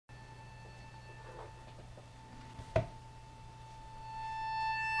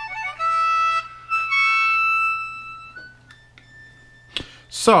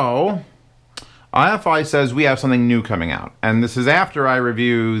So, ifi says we have something new coming out. And this is after I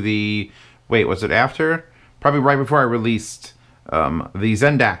review the... Wait, was it after? Probably right before I released the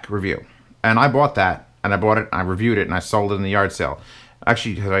XBASSGasm review. And I bought that. And I bought it, I reviewed it, and I sold it in the yard sale.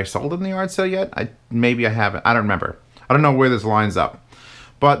 Actually, have I sold it in the yard sale yet? Maybe I haven't. I don't remember. I don't know where this lines up.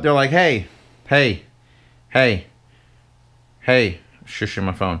 But they're like, hey, shushing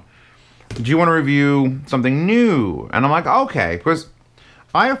my phone. Do you want to review something new? And I'm like, okay, because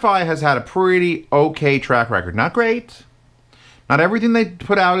ifi has had a pretty okay track record. Not great. Not everything they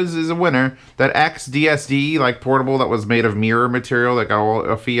put out is a winner. That XBASSGasm, like portable that was made of mirror material, that got all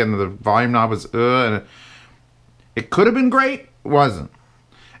iffy, and the volume knob was and it could have been great, wasn't.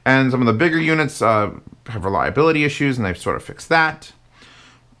 And some of the bigger units have reliability issues, and they've sort of fixed that.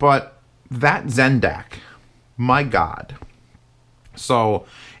 But that XBASSGasm, my God. So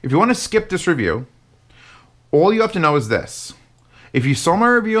if you want to skip this review, all you have to know is this. If you saw my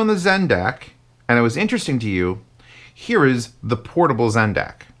review on the XBASSGasm and it was interesting to you, here is the portable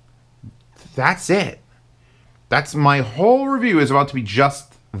XBASSGasm. That's it. That's my whole review is about to be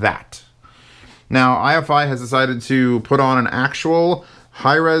just that. Now, ifi has decided to put on an actual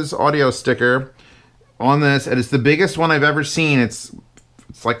high-res audio sticker on this, and it's the biggest one I've ever seen. It's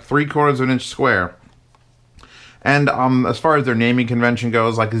like 3/4 of an inch square. And as far as their naming convention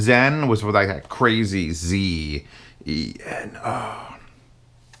goes, like Zen was with like that crazy Z-E-N-O.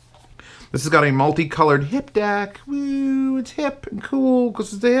 This has got a multicolored HipDAC. Woo, it's hip and cool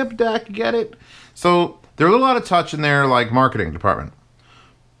because it's the HipDAC, you get it? So they're a little out of touch in their like marketing department.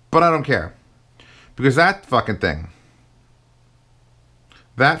 But I don't care. Because that fucking thing.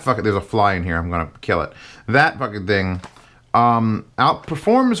 There's a fly in here, I'm gonna kill it. That fucking thing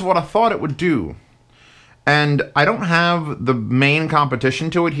outperforms what I thought it would do. And I don't have the main competition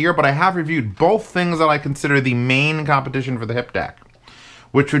to it here, but I have reviewed both things that I consider the main competition for the HipDAC,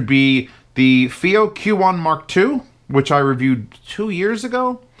 which would be the ifi Q1 Mark II, which I reviewed 2 years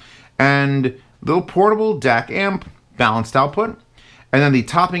ago, and little portable DAC amp, balanced output, and then the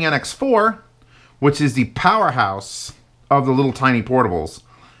Topping NX4, which is the powerhouse of the little tiny portables.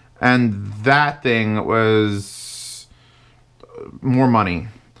 And that thing was more money.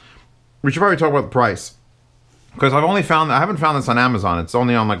 We should probably talk about the price. Because I haven't found this on Amazon. It's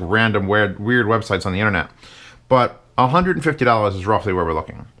only on like random weird websites on the internet. But $150 is roughly where we're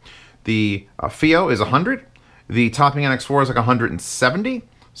looking. The ifi is $100. The Topping NX4 is like $170.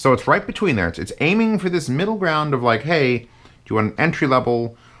 So it's right between there. It's aiming for this middle ground of like, hey, do you want an entry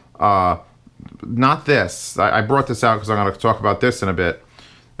level? Not this. I brought this out because I'm going to talk about this in a bit.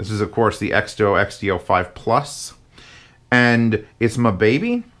 This is, of course, the XDO 5 Plus. And it's my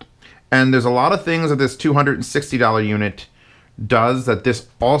baby. And there's a lot of things that this $260 unit does that this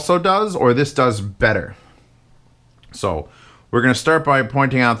also does, or this does better. So we're going to start by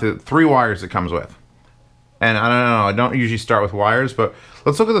pointing out the 3 wires it comes with. And I don't know, I don't usually start with wires, but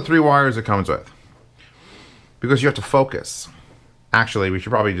let's look at the 3 wires it comes with. Because you have to focus. Actually, we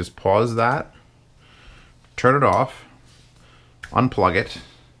should probably just pause that, turn it off, unplug it,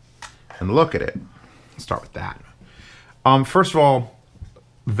 and look at it. Let's start with that. First of all,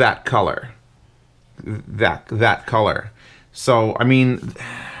 that color. That color. So, I mean,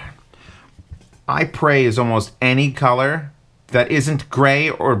 I praise almost any color that isn't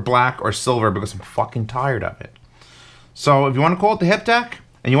gray or black or silver because I'm fucking tired of it. So if you want to call it the HipDAC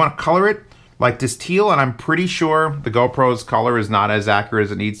and you want to color it like this teal, and I'm pretty sure the GoPro's color is not as accurate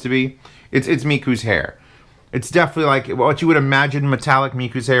as it needs to be, it's Miku's hair. It's definitely like what you would imagine metallic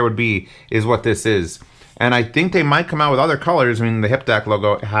Miku's hair would be is what this is. And I think they might come out with other colors. I mean, the HipDAC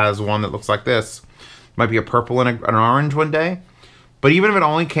logo has one that looks like this. Might be a purple and an orange one day. But even if it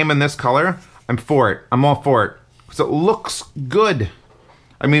only came in this color, I'm for it. I'm all for it. Because it looks good.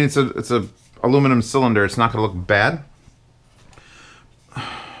 I mean, it's a aluminum cylinder. It's not going to look bad.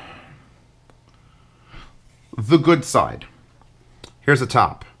 The good side. Here's the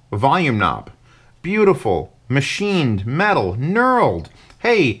top. Volume knob. Beautiful. Machined. Metal. Knurled.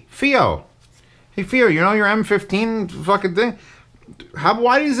 Hey, Fio. Hey, Fio, you know your M15 fucking thing?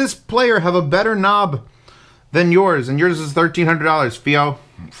 Why does this player have a better knob than yours? And yours is $1,300, Fio.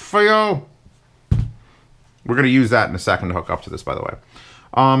 Fio! We're going to use that in a second to hook up to this, by the way.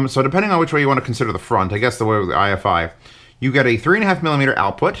 So depending on which way you want to consider the front, I guess the way with the ifi, you get a 3.5mm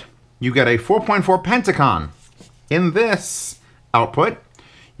output. You get a 4.4 Pentacon. In this output,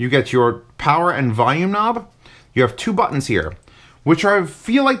 you get your power and volume knob. You have 2 buttons here, which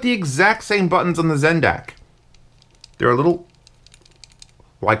feel like the exact same buttons on the XBASSGasm. They're a little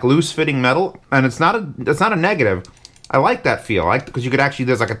like loose-fitting metal, and it's not a negative. I like that feel, because you could actually,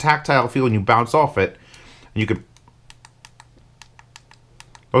 there's like a tactile feel when you bounce off it, and you could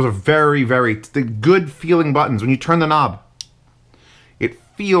Those are very, very good feeling buttons. When you turn the knob, it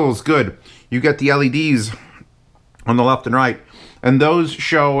feels good. You get the LEDs on the left and right, and those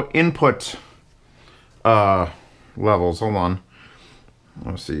show input levels. Hold on.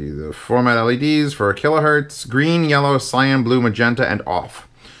 Let's see. The format LEDs for kilohertz: green, yellow, cyan, blue, magenta, and off.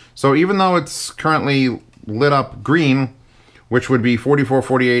 So even though it's currently lit up green, which would be 44,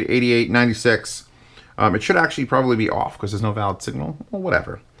 48, 88, 96, it should actually probably be off because there's no valid signal. Well,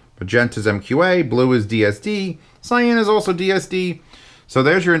 whatever. Magenta is MQA, blue is DSD, cyan is also DSD. So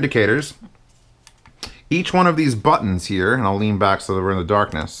there's your indicators. Each one of these buttons here, and I'll lean back so that we're in the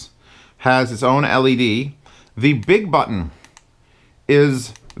darkness, has its own LED. The big button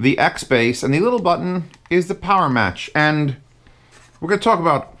is the XBASS, and the little button is the power match. And we're going to talk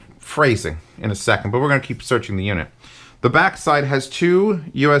about phrasing in a second, but we're going to keep searching the unit. The back side has two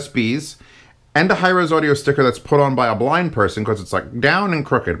USBs and a high-res audio sticker that's put on by a blind person because it's like down and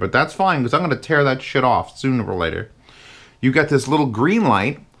crooked, but that's fine because I'm going to tear that shit off sooner or later. You get this little green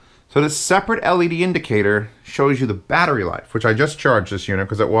light. So this separate LED indicator shows you the battery life, which I just charged this unit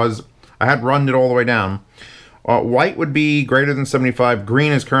because I had run it all the way down. White would be greater than 75.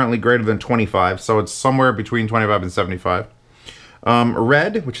 Green is currently greater than 25, so it's somewhere between 25 and 75.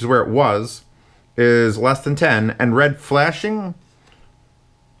 Red, which is where it was, is less than 10, and red flashing,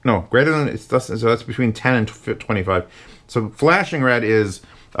 no, greater than, so that's between 10 and 25. So flashing red is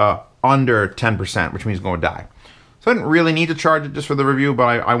under 10%, which means it's going to die. So I didn't really need to charge it just for the review, but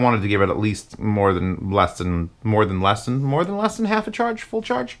I wanted to give it at least more than less than half a charge, full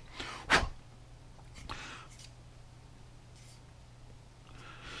charge.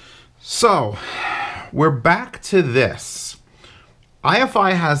 So we're back to this.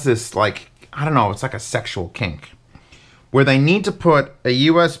 ifi has this, like, I don't know, it's like a sexual kink where they need to put a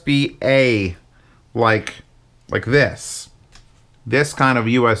USB-A like this kind of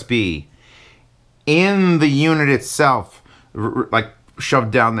USB in the unit itself, like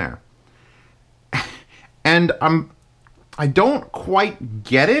shoved down there. And I don't quite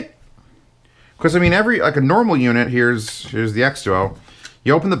get it, because I mean, like a normal unit, here's the X2O.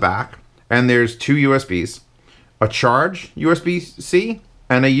 You open the back and there's two USBs, a charge USB-C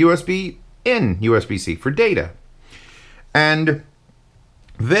and a USB in USB-C for data. And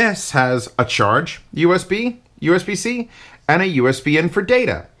this has a charge USB-C and a USB in for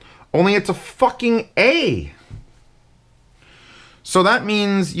data. Only it's a fucking A. So that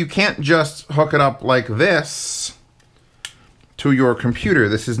means you can't just hook it up like this to your computer.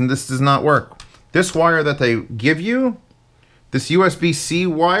 This does not work. This wire that they give you, this USB-C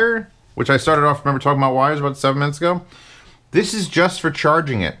wire, which I started off, remember talking about wires about 7 minutes ago? This is just for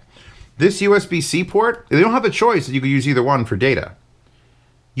charging it. This USB-C port, they don't have the choice that you could use either one for data.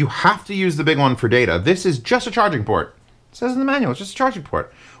 You have to use the big one for data. This is just a charging port. It says in the manual, it's just a charging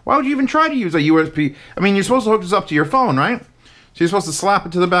port. Why would you even try to use a USB? I mean, you're supposed to hook this up to your phone, right? So you're supposed to slap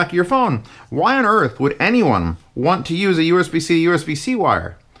it to the back of your phone. Why on earth would anyone want to use a USB-C to USB-C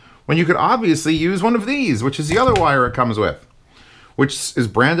wire when you could obviously use one of these, which is the other wire it comes with, which is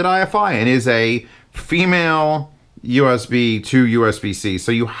branded ifi and is a female USB to USB-C.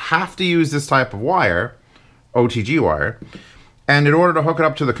 So you have to use this type of wire, OTG wire, and in order to hook it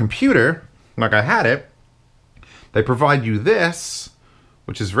up to the computer, like I had it, they provide you this,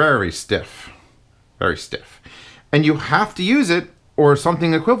 which is very stiff, and you have to use it or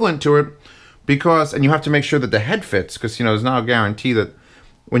something equivalent to it because, and you have to make sure that the head fits, because you know there's not a guarantee that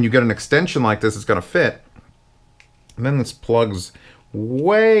when you get an extension like this it's going to fit. And then this plugs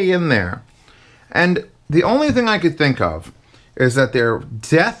way in there, and the only thing I could think of is that they're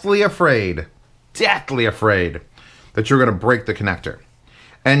deathly afraid that you're going to break the connector,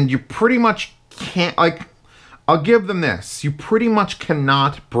 and you pretty much can't, like, I'll give them this. You pretty much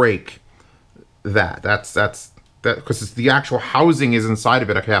cannot break that. That's because it's the actual housing is inside of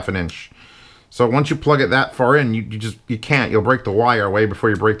it, a half an inch. So once you plug it that far in, you can't. You'll break the wire way before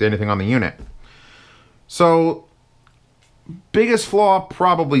you break anything on the unit. So biggest flaw,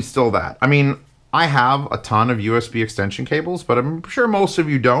 probably still that. I mean, I have a ton of USB extension cables, but I'm sure most of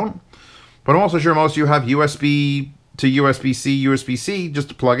you don't. But I'm also sure most of you have USB to USB-C, USB-C just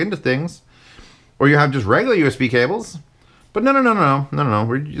to plug into things. Or you have just regular USB cables. But no.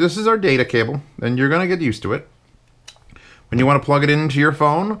 This is our data cable, and you're going to get used to it. When you want to plug it into your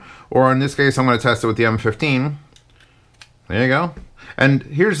phone, or in this case, I'm going to test it with the M15. There you go. And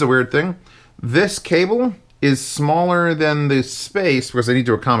here's the weird thing. This cable is smaller than the space, because I need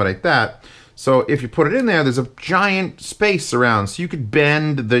to accommodate that. So if you put it in there, there's a giant space around, so you could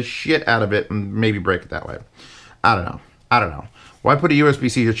bend the shit out of it and maybe break it that way. I don't know. Why put a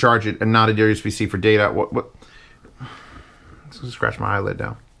USB-C to charge it and not a USB-C for data? What? scratch my eyelid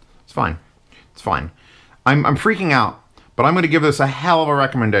now. It's fine. It's fine. I'm freaking out, but I'm going to give this a hell of a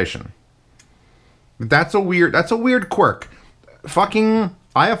recommendation. That's a weird quirk. Fucking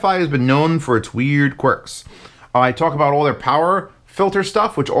ifi has been known for its weird quirks. I talk about all their power filter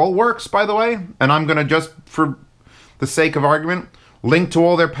stuff, which all works, by the way, and I'm going to just, for the sake of argument, link to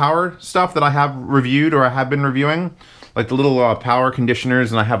all their power stuff that I have reviewed or I have been reviewing, like the little power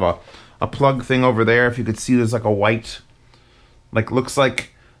conditioners, and I have a plug thing over there. If you could see, there's like a white, like, looks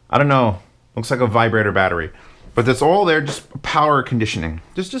like, I don't know, looks like a vibrator battery. But that's all there, just power conditioning.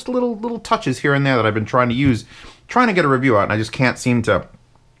 There's just little touches here and there that I've been trying to use, trying to get a review out, and I just can't seem to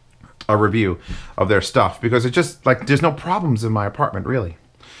a review of their stuff because it just, like, there's no problems in my apartment, really.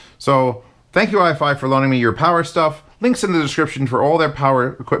 So thank you, ifi, for loaning me your power stuff. Links in the description for all their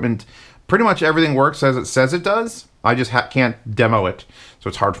power equipment. Pretty much everything works as it says it does. I just can't demo it, so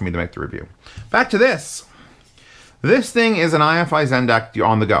it's hard for me to make the review. Back to this. This thing is an ifi XBASSGasm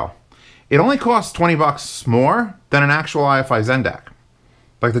on the go. It only costs 20 bucks more than an actual ifi XBASSGasm,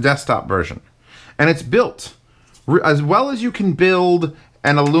 like the desktop version. And it's built, as well as you can build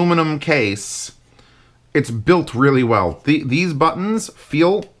an aluminum case, it's built really well. These buttons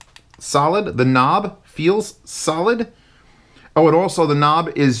feel solid. The knob feels solid. Oh, and also the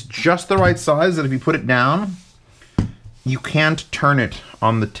knob is just the right size that if you put it down, you can't turn it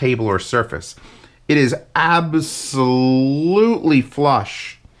on the table or surface. It is absolutely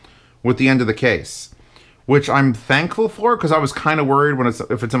flush with the end of the case, which I'm thankful for because I was kind of worried when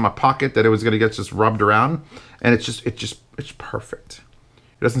if it's in my pocket that it was going to get just rubbed around, and it's perfect.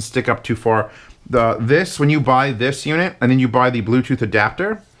 It doesn't stick up too far. When you buy this unit and then you buy the Bluetooth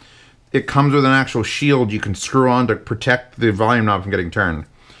adapter, it comes with an actual shield you can screw on to protect the volume knob from getting turned.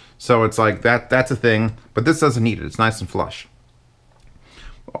 So it's like that's a thing, but this doesn't need it. It's nice and flush.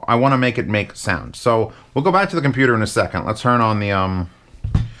 I want to make it make sound. So we'll go back to the computer in a second. Let's turn on the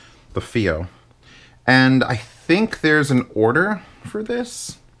FIO. And I think there's an order for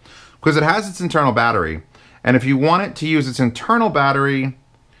this because it has its internal battery. And if you want it to use its internal battery,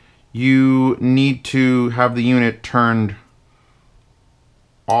 you need to have the unit turned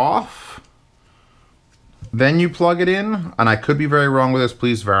off. Then you plug it in. And I could be very wrong with this.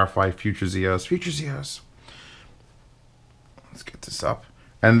 Please verify future Zeos. Future Zeos. Let's get this up.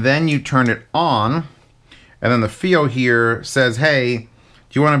 And then you turn it on. And then the FIO here says, hey,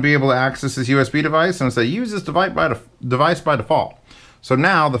 do you want to be able to access this USB device? And it'll say, use this device by default. So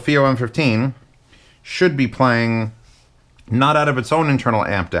now the FIO M15 should be playing not out of its own internal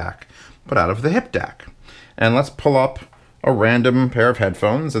amp DAC, but out of the HipDAC. And let's pull up a random pair of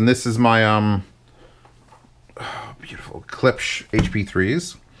headphones. And this is my beautiful Klipsch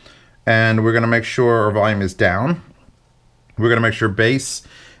HP3s. And we're going to make sure our volume is down. We're going to make sure bass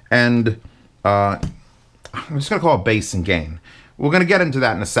and I'm just going to call it bass and gain. We're going to get into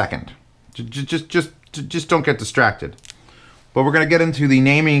that in a second. Just don't get distracted. But we're going to get into the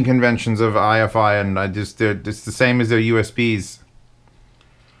naming conventions of ifi, and it's the same as their USBs.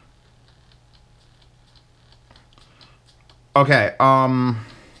 Okay,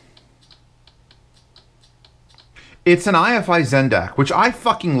 it's an ifi XBASSGasm, which I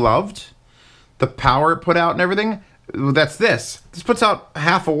fucking loved. The power it put out and everything. That's this. This puts out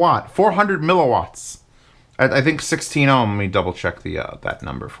half a watt, 400 milliwatts. I think 16 ohm. Let me double check that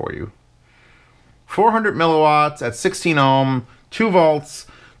number for you. 400 milliwatts at 16 ohm, 2 volts,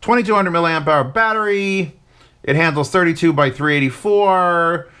 2200 milliamp hour battery. It handles 32 by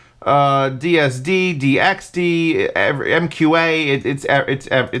 384, DSD, DXD, MQA.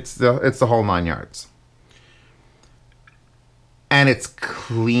 It's the whole 9 yards. And it's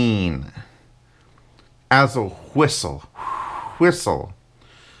clean as a whistle.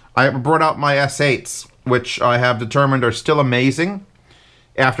 I brought out my S8s, which I have determined are still amazing.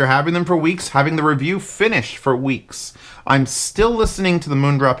 After having them for weeks, having the review finished for weeks, I'm still listening to the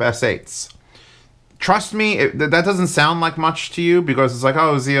Moondrop S8s. Trust me, that doesn't sound like much to you because it's like,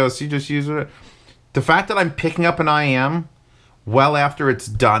 oh, Zeos, you just use it. The fact that I'm picking up an IEM well after it's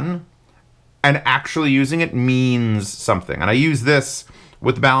done and actually using it means something. And I use this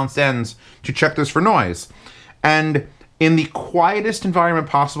with the balanced ends to check this for noise. And in the quietest environment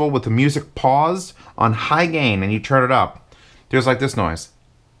possible with the music paused on high gain and you turn it up, there's like this noise.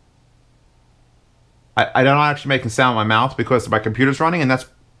 I don't actually make a sound in my mouth because my computer's running, and that's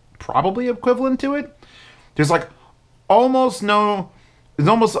probably equivalent to it. There's like almost an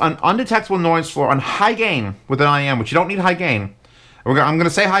undetectable noise floor on high gain with an IEM, which you don't need high gain. I'm going to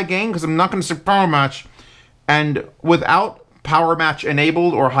say high gain because I'm not going to say power match. And without power match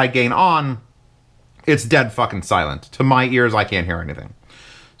enabled or high gain on, it's dead fucking silent. To my ears, I can't hear anything.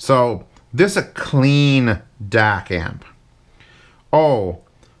 So this is a clean DAC amp. Oh,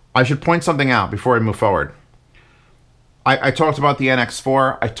 I should point something out before I move forward. I talked about the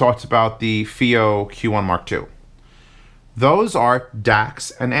NX4. I talked about the FiO Q1 Mark II. Those are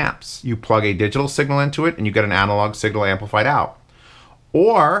DACs and amps. You plug a digital signal into it and you get an analog signal amplified out.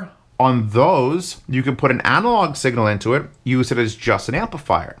 Or on those, you can put an analog signal into it, use it as just an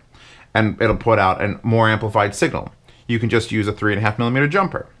amplifier, and it'll put out a more amplified signal. You can just use a 3.5mm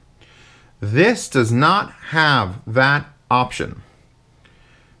jumper. This does not have that option.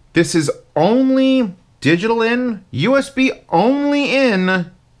 This is only digital in, USB only in,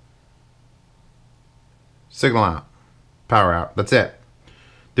 signal out, power out. That's it.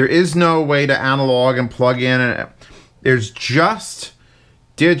 There is no way to analog and plug in. There's just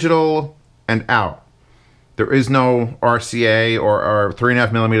digital and out. There is no RCA or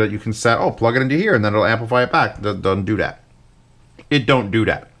 3.5mm that you can set, oh, plug it into here and then it'll amplify it back. It doesn't do that. It don't do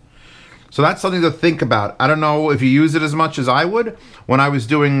that. So that's something to think about. I don't know if you use it as much as I would. When I was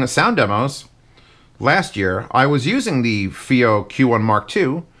doing sound demos last year, I was using the FiO Q1 Mark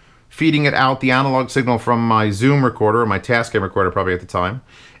II, feeding it out the analog signal from my Zoom recorder, or my Tascam recorder probably at the time,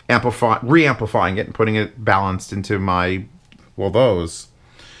 re-amplifying it and putting it balanced into my, well, those.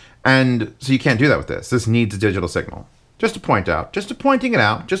 And so you can't do that with this. This needs a digital signal. Just to point out. I'm just pointing it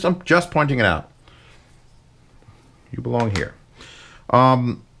out. You belong here.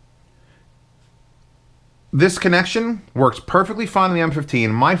 This connection works perfectly fine on the M15.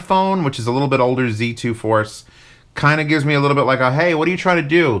 My phone, which is a little bit older, Z2 Force, kind of gives me a little bit like a, hey, what are you trying to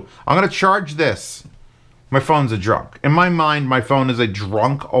do? I'm going to charge this. My phone's a drunk. In my mind, my phone is a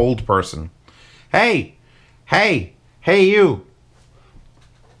drunk old person. Hey, you.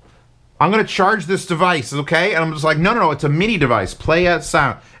 I'm going to charge this device, okay? And I'm just like, no, it's a mini device. Play out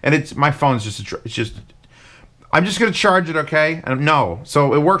sound. And it's, my phone's just, I'm just going to charge it, okay? And no.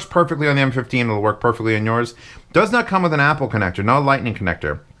 So it works perfectly on the M15. It'll work perfectly on yours. Does not come with an Apple connector, no lightning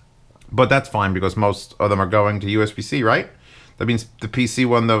connector. But that's fine because most of them are going to USB-C, right? That means the PC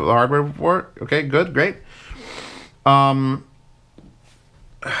won the hardware for it. Okay, good, great. I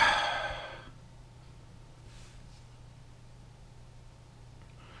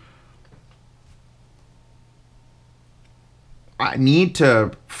need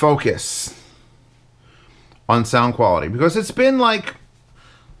to focus on sound quality because it's been like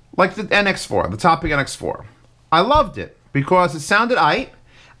the NX4, the Topic NX4. I loved it because it sounded aight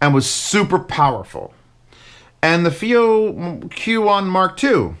and was super powerful. And the FiO Q1 Mark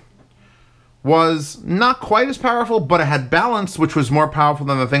II was not quite as powerful, but it had balance, which was more powerful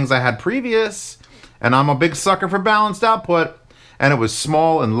than the things I had previous. And I'm a big sucker for balanced output. And it was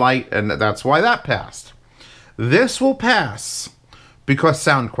small and light, and that's why that passed. This will pass because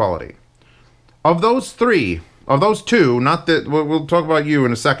sound quality. Of those two, not that, we'll talk about you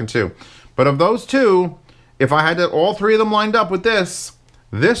in a second too, but of those two, if I had all three of them lined up with this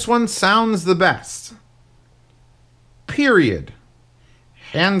one sounds the best. Period.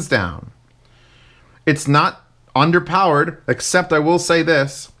 Hands down. It's not underpowered, except I will say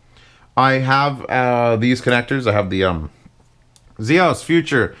this. I have these connectors. I have the Zeos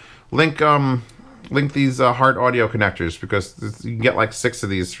Future link these Heart Audio connectors because you can get like 6 of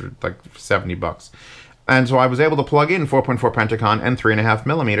these for like $70. And so I was able to plug in 4.4 Pentacon and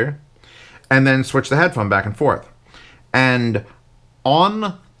 3.5mm and then switch the headphone back and forth. And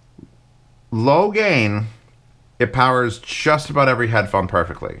on low gain, it powers just about every headphone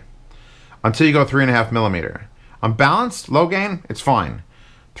perfectly until you go 3.5mm. On balanced, low gain, it's fine.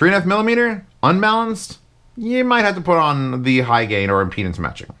 3.5mm, unbalanced, you might have to put on the high gain or impedance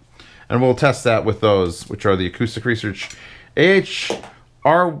matching. And we'll test that with those, which are the Acoustic Research ARH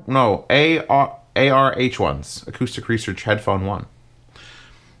ones. Acoustic Research Headphone 1.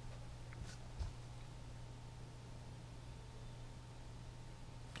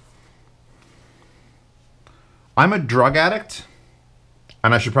 I'm a drug addict,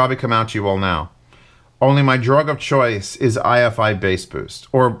 and I should probably come out to you all now. Only my drug of choice is ifi Bass Boost,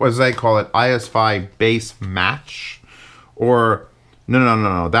 or as they call it, ifi Bass Match, or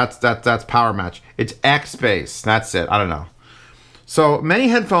no, that's Power Match. It's XBASS. That's it. I don't know. So many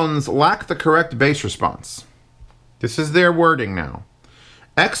headphones lack the correct bass response. This is their wording now.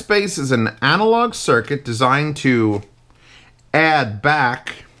 XBASS is an analog circuit designed to add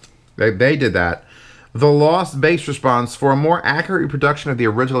back, they did that, the lost bass response for a more accurate reproduction of the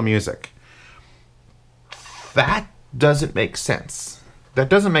original music. That doesn't make sense. That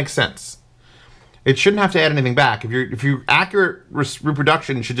doesn't make sense. It shouldn't have to add anything back. If your accurate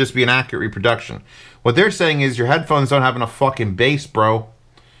reproduction should just be an accurate reproduction. What they're saying is your headphones don't have enough fucking bass, bro.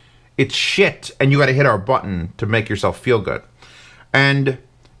 It's shit, and you got to hit our button to make yourself feel good. And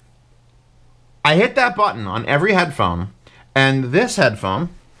I hit that button on every headphone, And this headphone,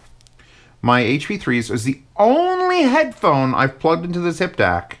 my HP3s, is the only headphone I've plugged into this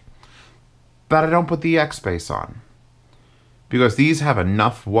HipDAC that I don't put the XBASS on. Because these have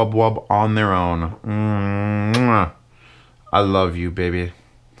enough wub-wub on their own. I love you, baby.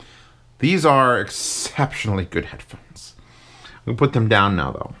 These are exceptionally good headphones. We'll put them down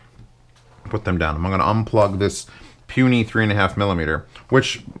now, though. Put them down. I'm going to unplug this puny 3.5mm,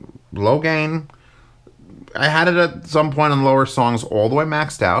 which, low gain. I had it at some point on lower songs all the way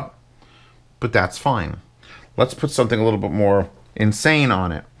maxed out, but that's fine. Let's put something a little bit more insane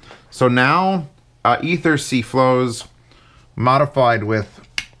on it. So now, Ether C flows modified with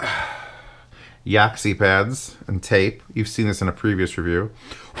Yaxi pads and tape. You've seen this in a previous review.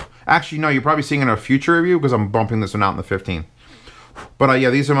 Actually, no, you're probably seeing it in a future review because I'm bumping this one out in the 15. But yeah,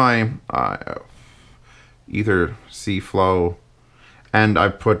 these are my Ether C flow, and I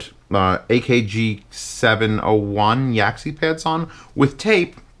put AKG 701 Yaxi pads on with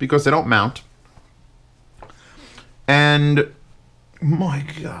tape because they don't mount. And my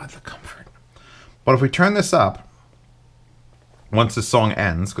God, the comfort. But if we turn this up, once the song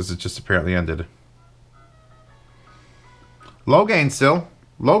ends, because it just apparently ended. Low gain still.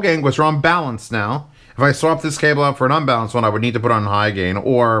 Low gain because we're on balance now. If I swap this cable out for an unbalanced one, I would need to put on high gain,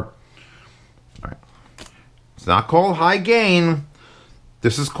 or... Right. It's not called high gain.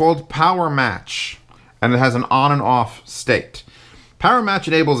 This is called power match, and it has an on and off state. Power match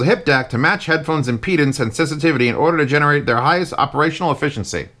enables a HipDAC to match headphones' impedance and sensitivity in order to generate their highest operational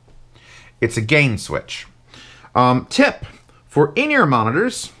efficiency. It's a gain switch. Tip: for in-ear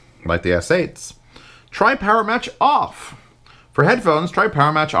monitors, like the S8s, try power match off. For headphones, try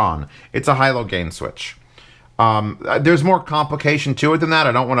power match on. It's a high-low gain switch. There's more complication to it than that.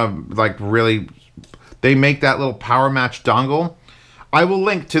 I don't want to, like, really... They make that little power match dongle. I will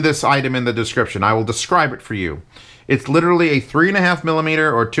link to this item in the description. I will describe it for you. It's literally a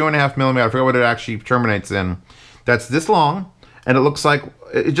 3.5mm or 2.5mm, I forget what it actually terminates in, that's this long, and it looks like,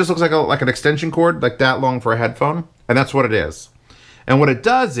 it just looks like an extension cord, like that long for a headphone, and that's what it is. And what it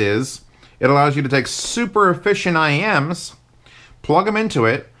does is, it allows you to take super efficient IEMs, plug them into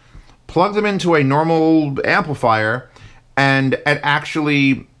it, plug them into a normal amplifier, and it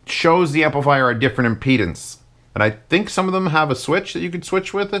actually shows the amplifier a different impedance. And I think some of them have a switch that you could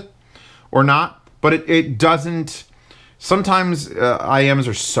switch with it, or not, but it doesn't. Sometimes IEMs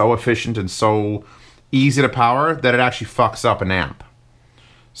are so efficient and so easy to power that it actually fucks up an amp.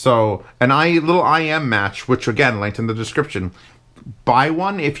 So an little IEM match, which again, linked in the description, buy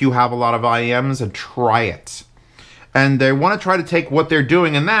one if you have a lot of IEMs and try it. And they want to try to take what they're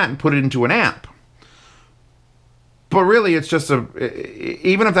doing in that and put it into an amp. But really, it's just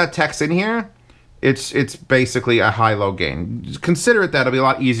even if that tech's in here, it's basically a high-low gain. Consider it that it'll be a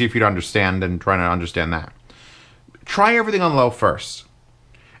lot easier for you to understand than trying to understand that. Try everything on low first,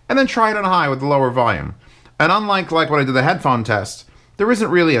 and then try it on high with the lower volume. And unlike when I did the headphone test, there isn't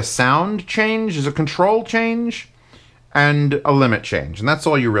really a sound change. There's a control change and a limit change, and that's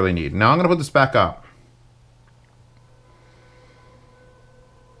all you really need. Now I'm going to put this back up.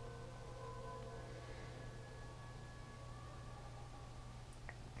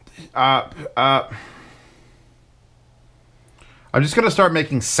 I'm just going to start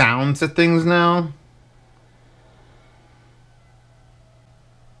making sounds at things now.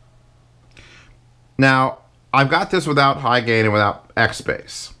 Now, I've got this without high gain and without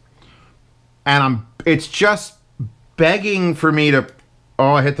XBASS. And it's just begging for me to,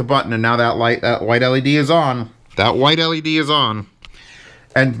 oh, I hit the button and now that white LED is on. That white LED is on.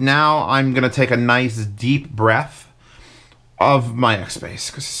 And now I'm going to take a nice deep breath of my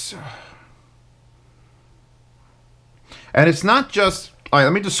XBASS. And it's not just, all right,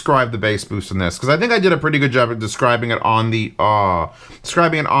 let me describe the bass boost in this, because I think I did a pretty good job of describing it on the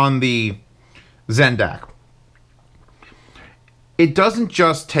XenDAC. It doesn't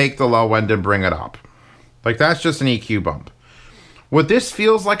just take the low end and bring it up. Like, that's just an EQ bump. What this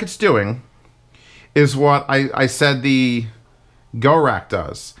feels like it's doing is what I said the Go Rack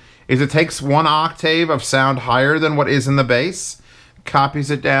does. Is it takes one octave of sound higher than what is in the bass,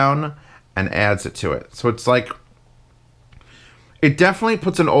 copies it down, and adds it to it. So it's like, it definitely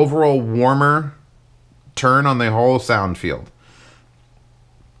puts an overall warmer turn on the whole sound field.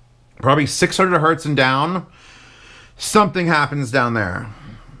 Probably 600 hertz and down, something happens down there.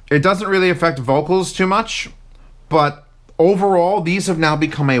 It doesn't really affect vocals too much, but overall, these have now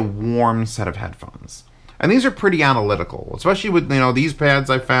become a warm set of headphones. And these are pretty analytical, especially with, these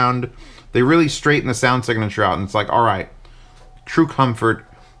pads I found. They really straighten the sound signature out, and it's like, all right, true comfort,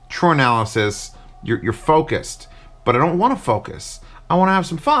 true analysis, you're focused. But I don't want to focus. I want to have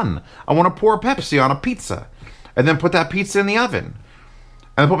some fun. I want to pour Pepsi on a pizza. and then put that pizza in the oven.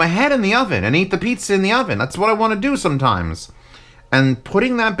 And put my head in the oven and eat the pizza in the oven. That's what I want to do sometimes. And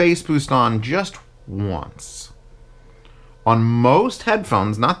putting that bass boost on just once on most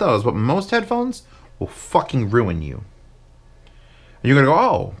headphones, not those, but most headphones, will fucking ruin you. And you're going to go,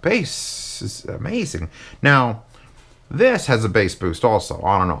 oh, bass is amazing. Now, this has a bass boost also,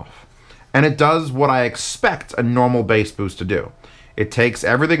 on and off. And it does what I expect a normal bass boost to do. It takes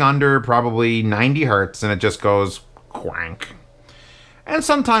everything under probably 90 hertz and it just goes quank. And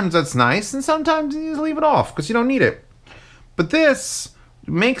sometimes that's nice, and sometimes you just leave it off because you don't need it. But this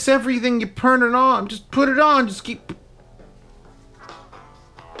makes everything, you turn it on, just put it on, just keep...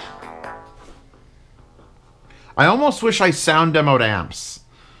 I almost wish I sound demoed amps.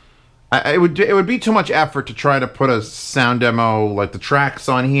 It would be too much effort to try to put a sound demo, like the tracks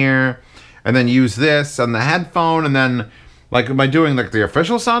on here, and then use this on the headphone, and then, like, am I doing like the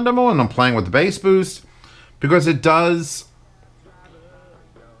official sound demo and I'm playing with the bass boost? Because it does...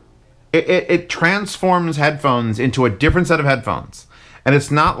 It transforms headphones into a different set of headphones. And it's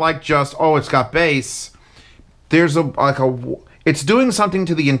not like just, oh, it's got bass. There's it's doing something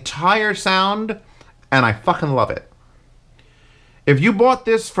to the entire sound, and I fucking love it. If you bought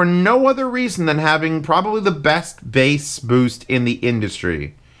this for no other reason than having probably the best bass boost in the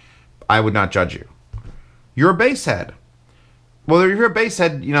industry, I would not judge you. You're a bass head. Well, if you're a bass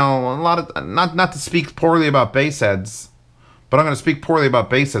head, you know, a lot of, not to speak poorly about bass heads, but I'm going to speak poorly about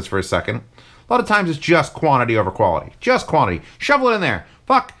bass heads for a second. A lot of times it's just quantity over quality. Just quantity. Shovel it in there.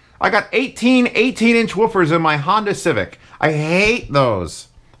 Fuck, I got 18-inch woofers in my Honda Civic. I hate those.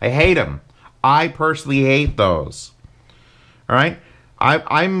 I hate them. I personally hate those. All right?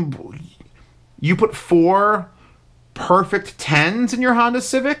 You put 4 perfect 10s in your Honda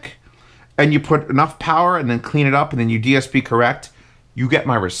Civic, and you put enough power and then clean it up and then you DSP correct, you get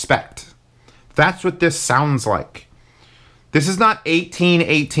my respect. That's what this sounds like. This is not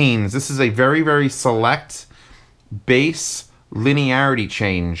 18s. This is a very, very select bass linearity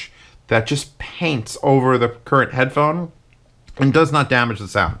change that just paints over the current headphone and does not damage the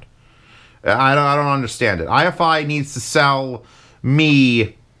sound. I don't understand it. ifi needs to sell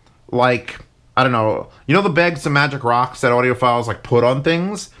me, like, I don't know. You know the bags of Magic Rocks that audiophiles like put on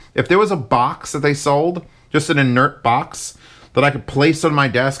things? If there was a box that they sold, just an inert box that I could place on my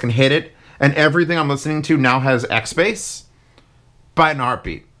desk and hit it, and everything I'm listening to now has XBASS, buy it in a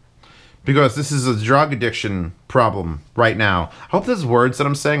heartbeat. Because this is a drug addiction problem right now. I hope those words that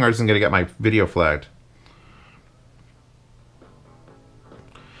I'm saying aren't going to get my video flagged.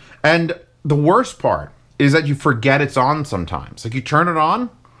 And the worst part is that you forget it's on sometimes. Like, you turn it on,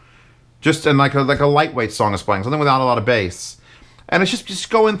 just in like a lightweight song is playing, something without a lot of bass. And it's just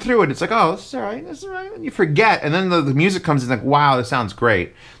going through it. It's like, oh, this is all right, this is all right. And you forget. And then the music comes in like, wow, this sounds great.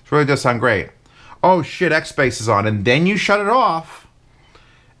 It really does sound great. Oh, shit, XBASS is on. And then you shut it off.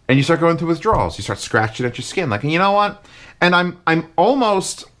 And you start going through withdrawals. You start scratching at your skin. Like, and you know what? And I'm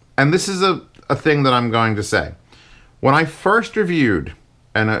almost, and this is a thing that I'm going to say. When I first reviewed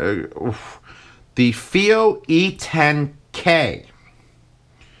the FIO E10K,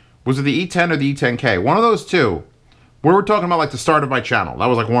 was it the E10 or the E10K? One of those two. We were talking about like the start of my channel. That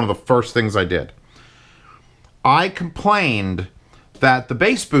was like one of the first things I did. I complained that the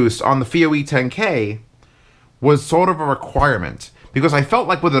bass boost on the FIO E10K was sort of a requirement. Because I felt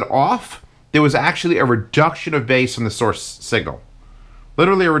like with it off, there was actually a reduction of bass from the source signal.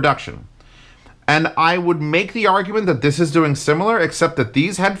 Literally a reduction. And I would make the argument that this is doing similar, except that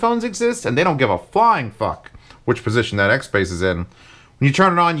these headphones exist, and they don't give a flying fuck which position that XBASS is in. When you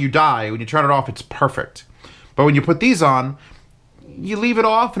turn it on, you die. When you turn it off, it's perfect. But when you put these on, you leave it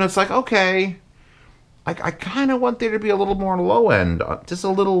off, and it's like, okay, I kind of want there to be a little more low end. Just a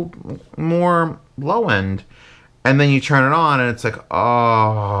little more low end. And then you turn it on, and it's like,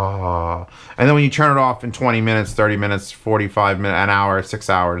 oh. And then when you turn it off in 20 minutes, 30 minutes, 45 minutes, an hour, 6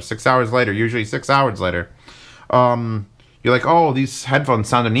 hours. 6 hours later, usually 6 hours later, you're like, oh, these headphones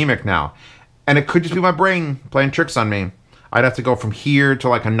sound anemic now. And it could just be my brain playing tricks on me. I'd have to go from here to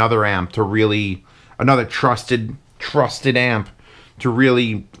like another amp to really, another trusted amp to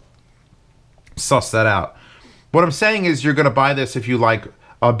really suss that out. What I'm saying is you're going to buy this if you like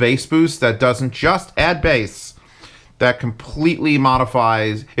a bass boost that doesn't just add bass, that completely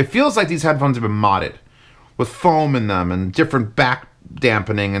modifies. It feels like these headphones have been modded with foam in them and different back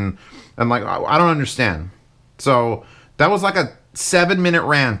dampening and like, I don't understand. So that was like a 7-minute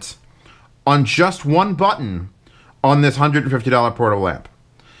rant on just one button on this $150 portable amp.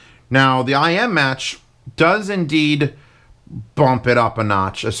 Now the IM match does indeed bump it up a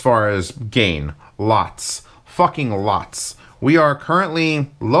notch as far as gain. Lots. Fucking lots. We are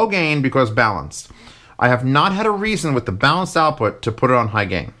currently low gain because balanced. I have not had a reason with the balanced output to put it on high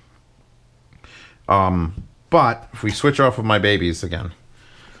gain. But if we switch off of my babies again,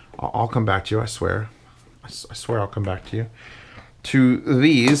 I'll come back to you, I swear. I swear I'll come back to you. To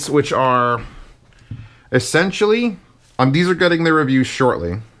these, which are essentially, these are getting their reviews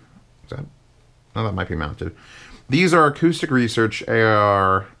shortly. Oh, that might be mounted. These are Acoustic Research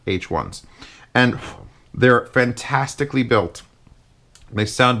AR H1s. And they're fantastically built. They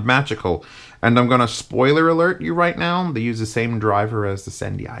sound magical. And I'm going to spoiler alert you right now. They use the same driver as the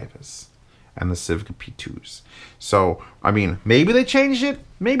Sandy Ivas and the Civica P2s. So, I mean, maybe they changed it.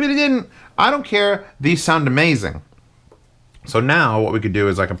 Maybe they didn't. I don't care. These sound amazing. So now what we could do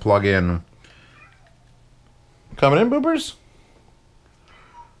is I can plug in... Coming in, boopers?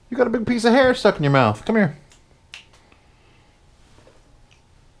 You got a big piece of hair stuck in your mouth. Come here.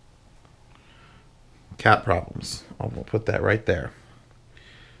 Cat problems. I'll put that right there.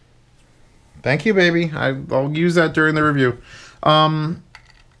 Thank you, baby. I'll use that during the review. I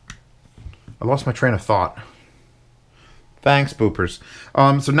lost my train of thought. Thanks, boopers.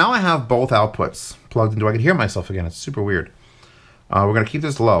 So now I have both outputs plugged into. I can hear myself again. It's super weird. We're gonna keep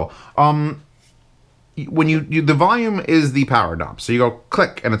this low. When the volume is the power knob, so you go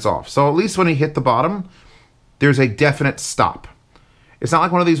click and it's off. So at least when you hit the bottom, there's a definite stop. It's not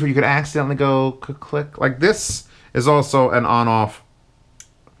like one of these where you could accidentally go click. Like this is also an on-off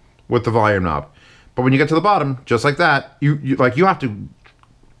with the volume knob. But when you get to the bottom, just like that, you have to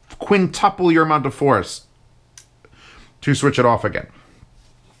quintuple your amount of force to switch it off again.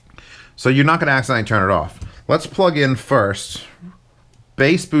 So you're not going to accidentally turn it off. Let's plug in first.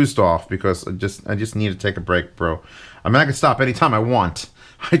 Bass boost off, because I just need to take a break, bro. I mean, I can stop anytime I want.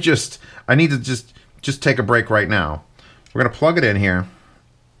 I need to just take a break right now. We're gonna plug it in here.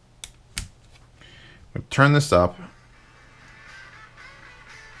 Turn this up.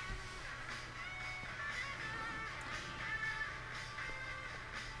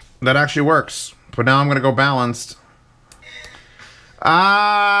 That actually works. But now I'm gonna go balanced.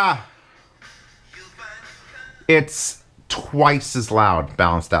 It's twice as loud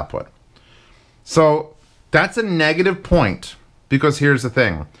balanced output. So that's a negative point, because here's the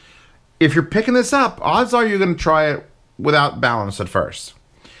thing. If you're picking this up, odds are you're going to try it without balance at first.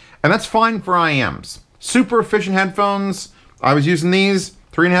 And that's fine for IEMs. Super efficient headphones. I was using these,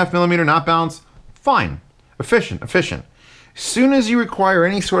 3.5mm, not balanced. Fine. Efficient. As soon as you require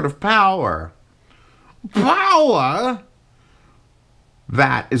any sort of power,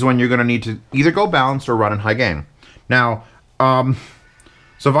 that is when you're going to need to either go balanced or run in high gain. Now,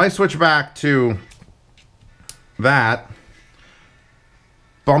 so if I switch back to that,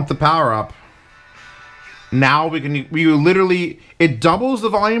 bump the power up, now we literally, it doubles the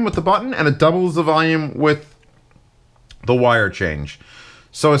volume with the button and it doubles the volume with the wire change.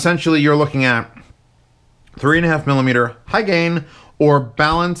 So essentially you're looking at 3.5mm high gain or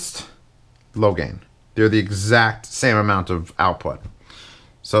balanced low gain. They're the exact same amount of output.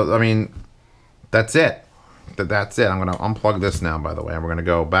 So, I mean, that's it. That's it. I'm going to unplug this now, by the way. And we're going to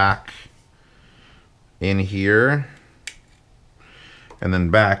go back in here. And then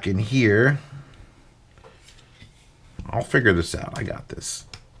back in here. I'll figure this out. I got this.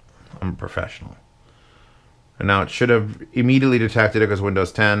 I'm a professional. And now it should have immediately detected it because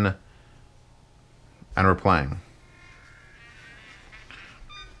Windows 10. And we're playing.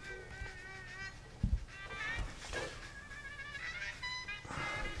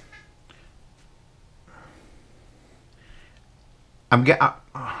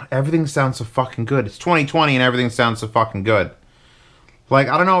 Everything sounds so fucking good. It's 2020 and everything sounds so fucking good. Like,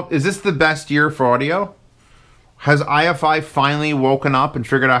 I don't know, is this the best year for audio? Has ifi finally woken up and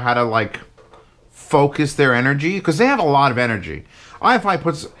figured out how to, like, focus their energy? Because they have a lot of energy. ifi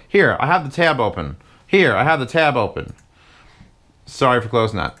puts... Here, I have the tab open. Here, I have the tab open. Sorry for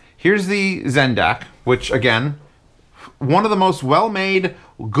closing that. Here's the XBASSGasm, which, again, one of the most well-made,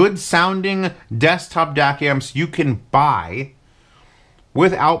 good-sounding desktop DAC amps you can buy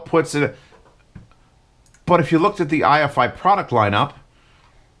with outputs. But if you looked at the ifi product lineup,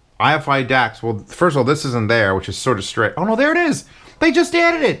 ifi DACs, well, first of all, this isn't there, which is sort of straight. Oh, no, there it is. They just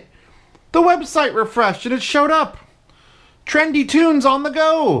added it. The website refreshed and it showed up. Trendy tunes on the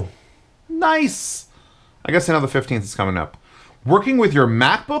go. Nice. I guess another 15th is coming up. Working with your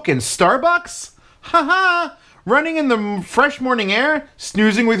MacBook in Starbucks? Haha. Running in the fresh morning air?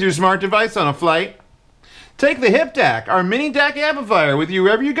 Snoozing with your smart device on a flight? Take the HipDAC, our mini DAC amplifier, with you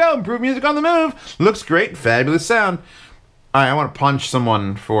wherever you go. Improve music on the move. Looks great. Fabulous sound. All right, I want to punch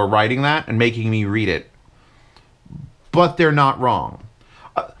someone for writing that and making me read it. But they're not wrong.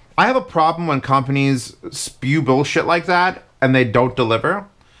 I have a problem when companies spew bullshit like that and they don't deliver.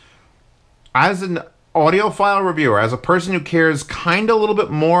 As an audiophile reviewer, as a person who cares kind of a little bit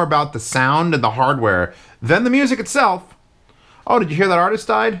more about the sound and the hardware than the music itself. Oh, did you hear that artist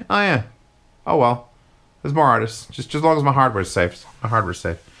died? Oh, yeah. Oh, well. There's more artists. Just as long as my hardware's safe. My hardware's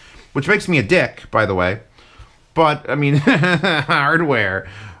safe. Which makes me a dick, by the way. But, I mean, hardware.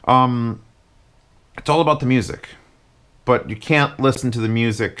 It's all about the music. But you can't listen to the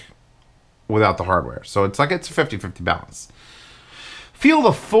music without the hardware. So it's like it's a 50-50 balance. Feel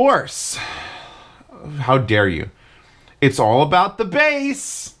the force. How dare you? It's all about the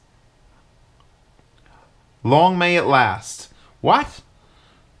bass. Long may it last. What?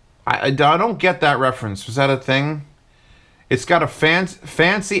 I don't get that reference. Was that a thing? It's got a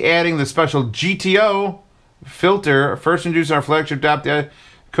fancy adding the special GTO filter. First introduced our flagship DAP,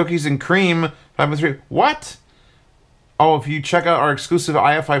 cookies and cream 5.3. What? Oh, if you check out our exclusive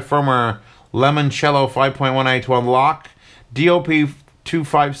ifi firmware Limoncello 5.18 to unlock DOP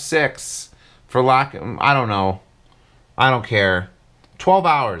 256 for lack. I don't know. I don't care. 12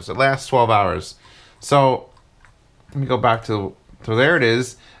 hours. It lasts 12 hours. So let me go back to. So there it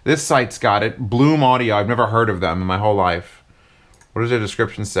is. This site's got it. Bloom Audio. I've never heard of them in my whole life. What does their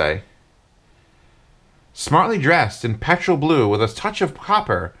description say? Smartly dressed in petrol blue with a touch of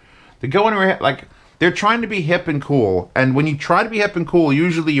copper. They go anywhere, like, they're trying to be hip and cool. And when you try to be hip and cool,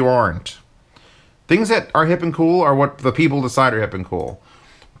 usually you aren't. Things that are hip and cool are what the people decide are hip and cool.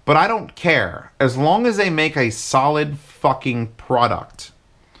 But I don't care. As long as they make a solid fucking product.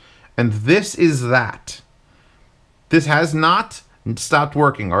 And this is that. This has not stopped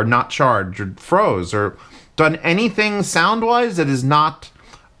working or not charged or froze or done anything sound-wise that is not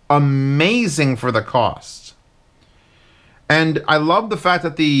amazing for the cost. And I love the fact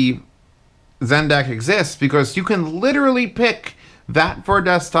that the XBASSGasm exists because you can literally pick that for a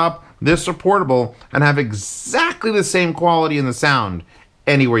desktop, this for portable, and have exactly the same quality in the sound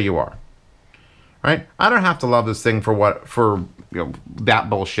anywhere you are. Right? I don't have to love this thing for that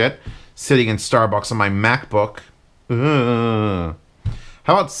bullshit. Sitting in Starbucks on my MacBook. Ugh.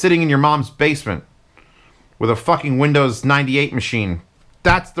 How about sitting in your mom's basement with a fucking Windows 98 machine?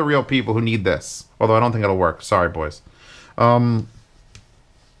 That's the real people who need this. Although I don't think it'll work. Sorry, boys. I'm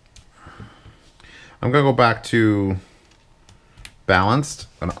going to go back to balanced.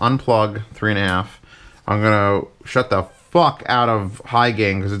 I'm going to unplug 3.5. I'm going to shut the fuck out of high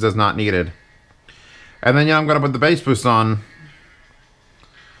gain because it does not need it. And then, I'm going to put the bass boost on.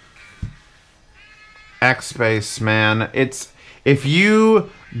 XBASS, man. If you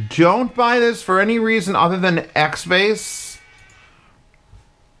don't buy this for any reason other than XBASS,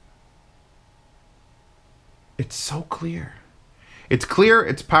 it's so clear. It's clear,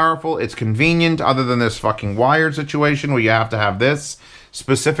 it's powerful, it's convenient, other than this fucking wire situation where you have to have this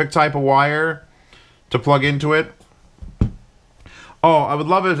specific type of wire to plug into it. Oh, I would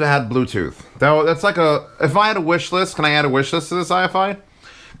love it if it had Bluetooth. That's like if I had a wish list, can I add a wish list to this ifi?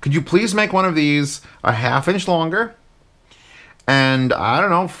 Could you please make one of these a half-inch longer? And, I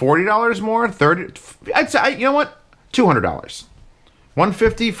don't know, $40 more? $30? I'd say, you know what? $200.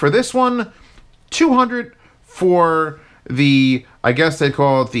 $150 for this one. $200 for the, I guess they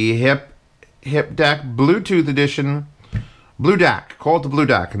call it the HipDAC Bluetooth edition. Blue DAC. Call it the Blue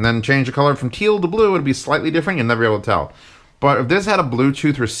DAC. And then change the color from teal to blue. It'd be slightly different. You'll never be able to tell. But if this had a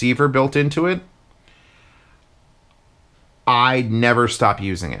Bluetooth receiver built into it, I'd never stop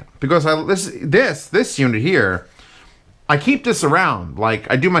using it. Because this unit here, I keep this around. Like,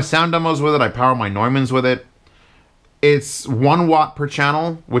 I do my sound demos with it. I power my Neumanns with it. It's 1 watt per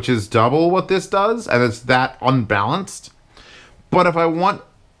channel, which is double what this does. And it's that unbalanced. But if I want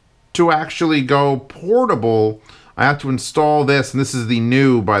to actually go portable, I have to install this. And this is the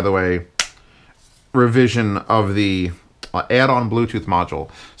new, by the way, revision of the add-on Bluetooth module.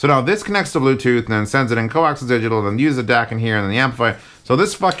 So now this connects to Bluetooth and then sends it in coaxial digital and then use the DAC in here and then the amplifier. So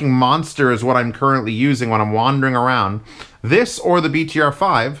this fucking monster is what I'm currently using when I'm wandering around. This or the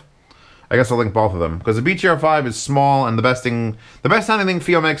BTR5. I guess I'll link both of them because the BTR5 is small and the best sounding thing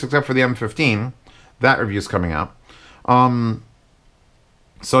Feel makes except for the M15. That review's coming out.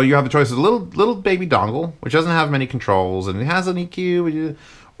 So you have the choice of a little baby dongle, which doesn't have many controls and it has an EQ,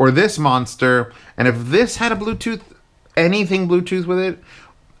 or this monster. And if this had a Bluetooth, anything Bluetooth with it,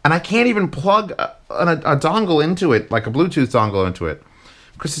 and I can't even plug a dongle into it, like a Bluetooth dongle into it,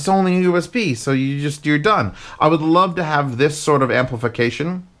 because it's only USB, so you're done. I would love to have this sort of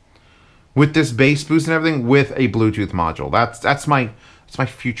amplification with this bass boost and everything with a Bluetooth module. That's my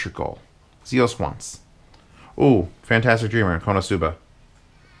future goal. Zeos once. Ooh, Fantastic Dreamer, Konosuba.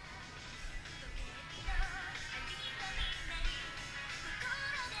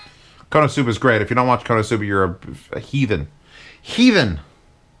 Konosuba's great. If you don't watch Konosuba, you're a heathen. Heathen!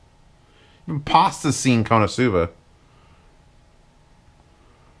 pasta scene Konosuba.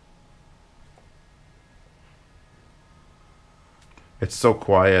 It's so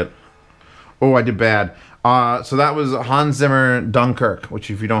quiet. Oh, I did bad. So that was Hans Zimmer Dunkirk,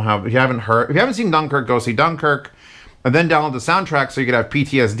 which if you haven't seen Dunkirk, go see Dunkirk, and then download the soundtrack so you can have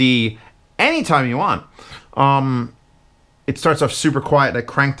PTSD anytime you want. It starts off super quiet. I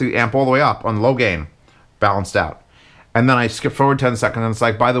crank the amp all the way up on low gain, balanced out. And then I skip forward 10 seconds, and it's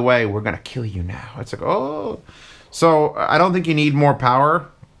like, by the way, we're going to kill you now. It's like, oh. So I don't think you need more power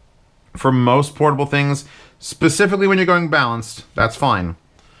for most portable things, specifically when you're going balanced. That's fine.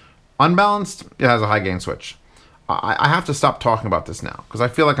 Unbalanced, it has a high gain switch. I have to stop talking about this now, because I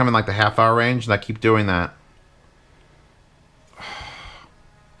feel like I'm in like the half-hour range, and I keep doing that.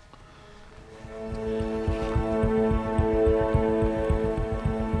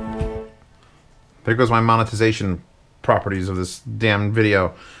 There goes my monetization properties of this damn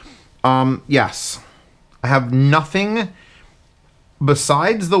video. Yes. I have nothing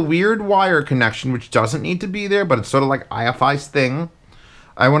besides the weird wire connection, which doesn't need to be there, but it's sort of like ifi's thing.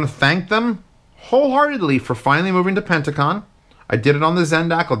 I want to thank them wholeheartedly for finally moving to Pentacon. I did it on the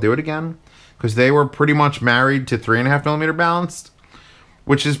XBASSGasm. I'll do it again, because they were pretty much married to 3.5mm balanced,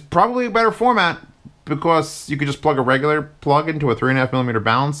 which is probably a better format, because you could just plug a regular plug into a 3.5mm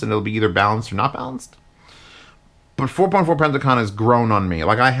balanced, and it'll be either balanced or not balanced. But 4.4 Pentacon has grown on me.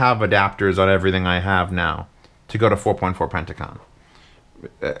 Like, I have adapters on everything I have now to go to 4.4 Pentacon.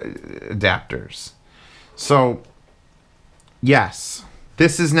 Adapters. So, yes,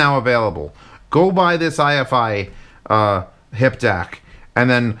 this is now available. Go buy this ifi HipDAC, and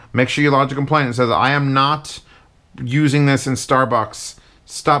then make sure you lodge a complaint that says, I am not using this in Starbucks.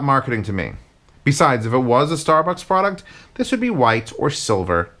 Stop marketing to me. Besides, if it was a Starbucks product, this would be white or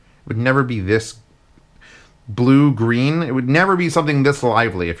silver. It would never be this blue-green. It would never be something this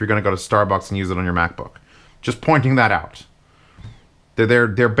lively if you're going to go to Starbucks and use it on your MacBook. Just pointing that out.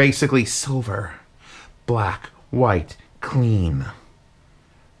 They're basically silver, black, white, clean.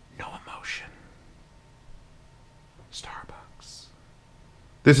 No emotion. Starbucks.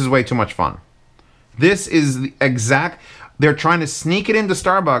 This is way too much fun. This is the exact... They're trying to sneak it into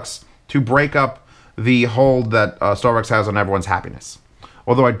Starbucks to break up the hold that Starbucks has on everyone's happiness.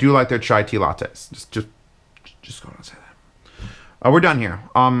 Although I do like their chai tea lattes. Just go and say that. We're done here.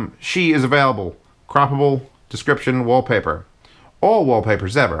 She is available. Croppable, description, wallpaper. All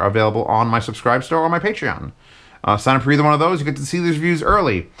wallpapers ever are available on my Subscribe store or my Patreon. Sign up for either one of those. You get to see these reviews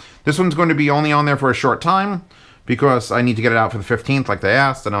early. This one's going to be only on there for a short time because I need to get it out for the 15th like they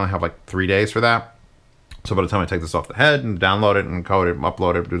asked, and I only have like 3 days for that. So by the time I take this off the head and download it and code it,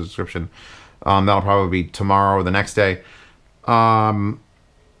 upload it, do the description, that'll probably be tomorrow or the next day.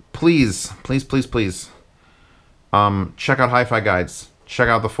 Please, please, please, please, check out Hi-Fi Guides. Check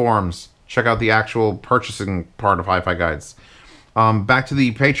out the forums. Check out the actual purchasing part of Hi-Fi Guides. Back to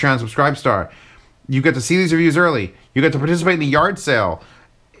the Patreon Subscribe Star. You get to see these reviews early. You get to participate in the yard sale.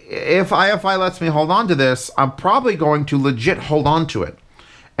 If ifi lets me hold on to this, I'm probably going to legit hold on to it.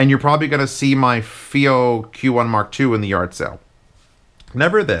 And you're probably going to see my FIO Q1 Mark II in the yard sale.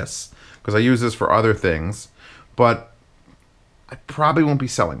 Never this, because I use this for other things. But I probably won't be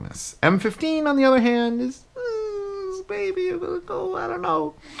selling this. M15, on the other hand, is maybe go, I don't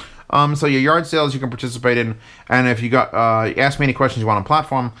know. So your yard sales you can participate in. And if you got ask me any questions you want on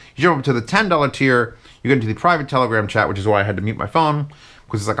platform, you jump up to the $10 tier. You get into the private Telegram chat, which is why I had to mute my phone,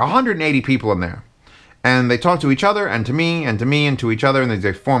 because there's like 180 people in there. And they talk to each other, and to me, and to me, and to each other, and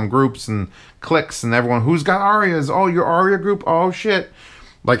they form groups and cliques, and everyone, who's got Arias? Oh, your Aria group? Oh, shit.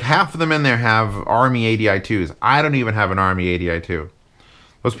 Like, half of them in there have Army ADI2s. I don't even have an Army ADI2.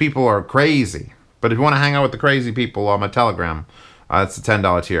 Those people are crazy. But if you want to hang out with the crazy people on my Telegram, it's the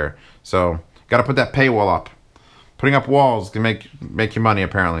 $10 tier. So, got to put that paywall up. Putting up walls can make you money,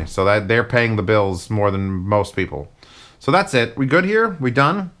 apparently. So, that they're paying the bills more than most people. So, that's it. We good here? We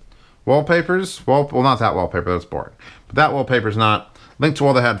done? Wallpapers? Well, not that wallpaper. That's boring. But that wallpaper's not. Link to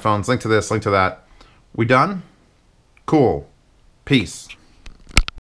all the headphones. Link to this. Link to that. We done? Cool. Peace.